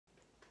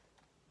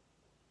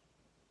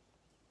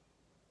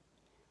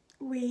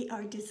We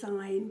are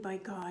designed by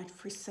God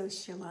for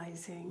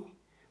socializing,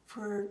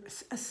 for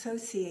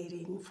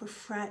associating, for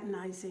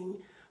fraternizing,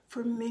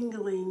 for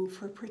mingling,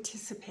 for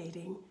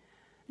participating,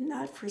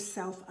 not for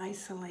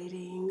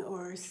self-isolating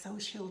or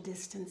social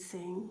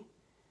distancing.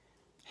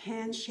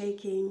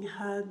 Handshaking,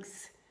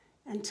 hugs,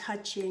 and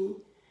touching,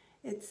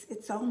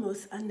 it's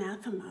almost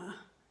anathema.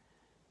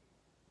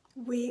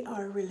 We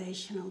are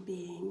relational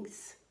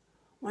beings.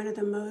 One of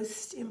the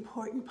most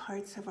important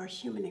parts of our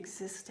human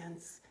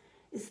existence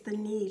is the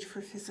need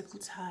for physical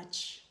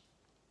touch.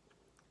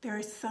 There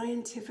are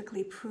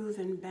scientifically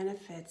proven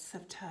benefits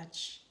of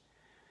touch.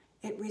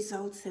 It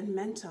results in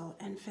mental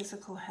and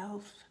physical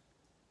health.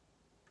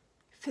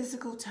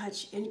 Physical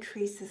touch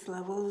increases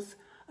levels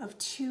of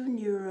two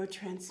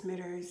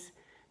neurotransmitters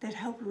that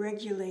help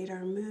regulate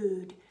our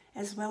mood,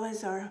 as well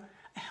as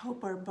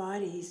help our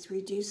bodies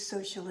reduce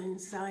social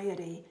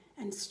anxiety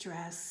and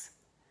stress.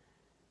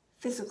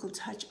 Physical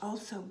touch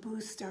also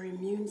boosts our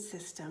immune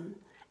system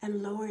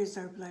and lowers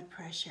our blood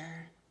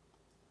pressure.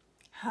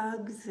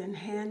 Hugs and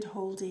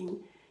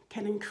hand-holding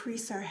can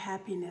increase our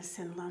happiness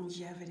and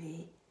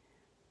longevity.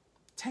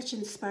 Touch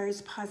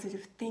inspires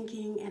positive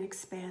thinking and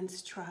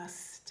expands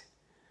trust.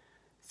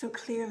 So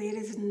clearly, it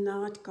is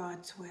not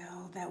God's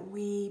will that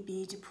we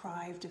be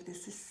deprived of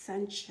this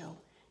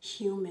essential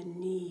human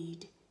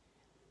need.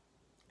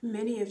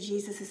 Many of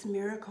Jesus'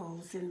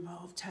 miracles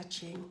involve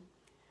touching.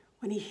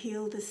 When he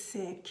healed the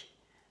sick,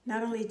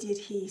 not only did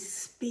he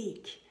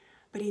speak,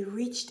 but he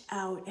reached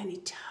out and he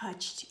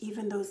touched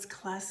even those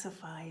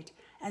classified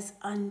as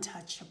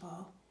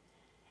untouchable.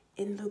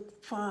 In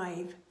Luke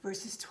 5,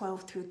 verses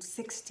 12 through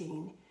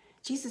 16,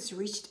 Jesus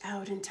reached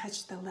out and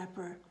touched the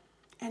leper,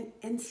 and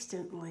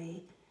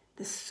instantly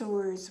the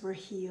sores were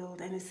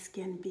healed and his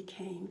skin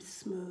became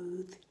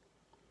smooth.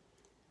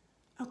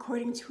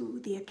 According to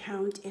the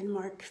account in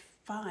Mark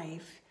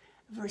 5,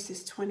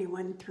 verses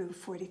 21 through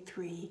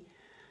 43,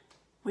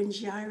 when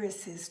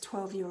Jairus'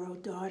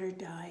 12-year-old daughter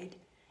died,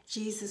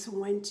 Jesus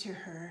went to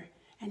her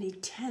and he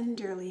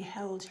tenderly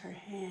held her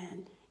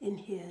hand in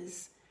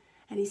his,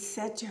 and he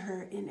said to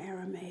her in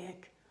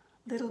Aramaic,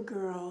 "Little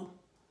girl,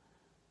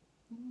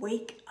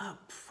 wake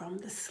up from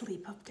the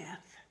sleep of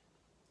death."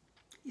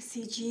 You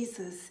see,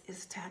 Jesus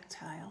is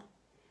tactile.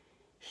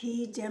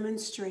 He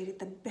demonstrated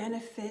the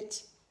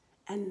benefit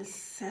and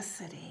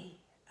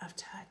necessity of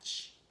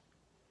touch.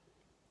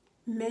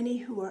 Many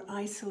who are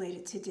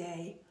isolated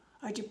today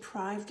are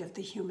deprived of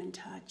the human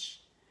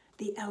touch.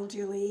 The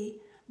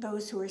elderly,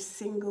 those who are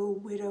single,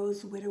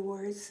 widows,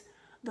 widowers,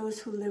 those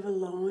who live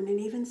alone, and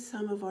even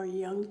some of our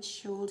young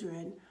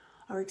children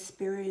are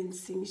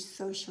experiencing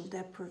social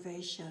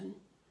deprivation.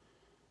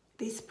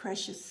 These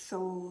precious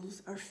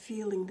souls are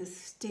feeling the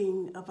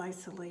sting of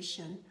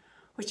isolation,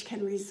 which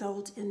can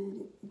result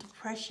in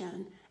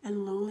depression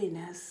and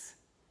loneliness.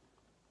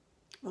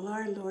 Well,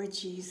 our Lord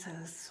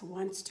Jesus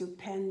wants to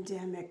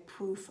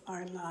pandemic-proof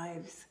our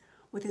lives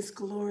with his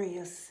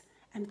glorious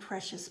and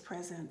precious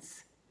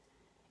presence.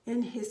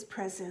 In his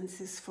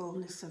presence is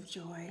fullness of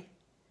joy.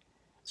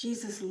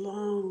 Jesus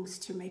longs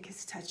to make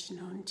his touch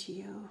known to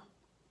you.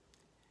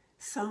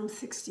 Psalm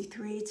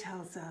 63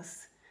 tells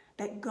us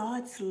that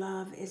God's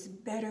love is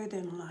better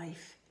than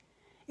life.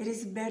 It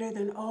is better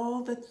than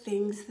all the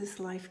things this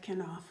life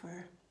can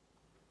offer.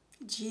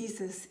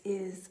 Jesus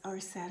is our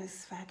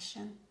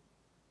satisfaction.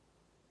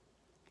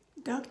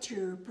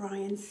 Dr.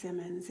 Brian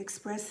Simmons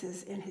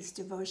expresses in his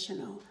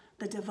devotional,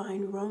 The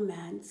Divine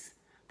Romance,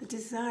 the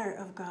desire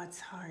of God's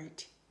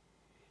heart.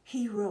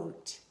 He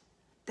wrote,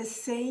 "The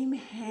same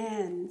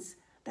hands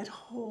that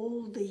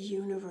hold the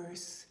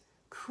universe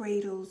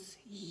cradles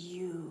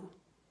you.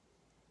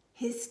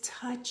 His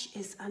touch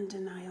is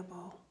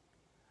undeniable.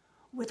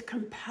 With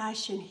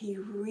compassion, he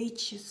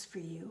reaches for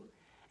you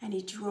and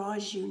he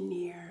draws you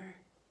near."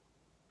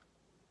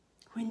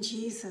 When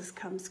Jesus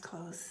comes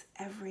close,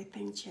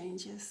 everything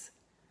changes.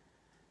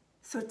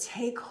 So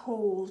take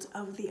hold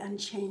of the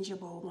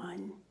unchangeable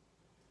one.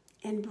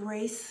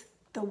 Embrace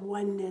the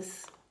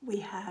oneness we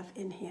have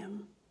in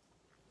him.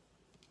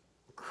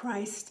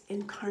 Christ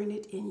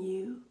incarnate in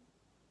you,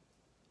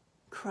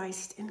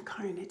 Christ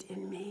incarnate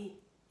in me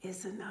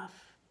is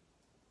enough.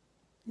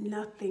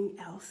 Nothing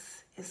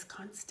else is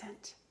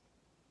constant.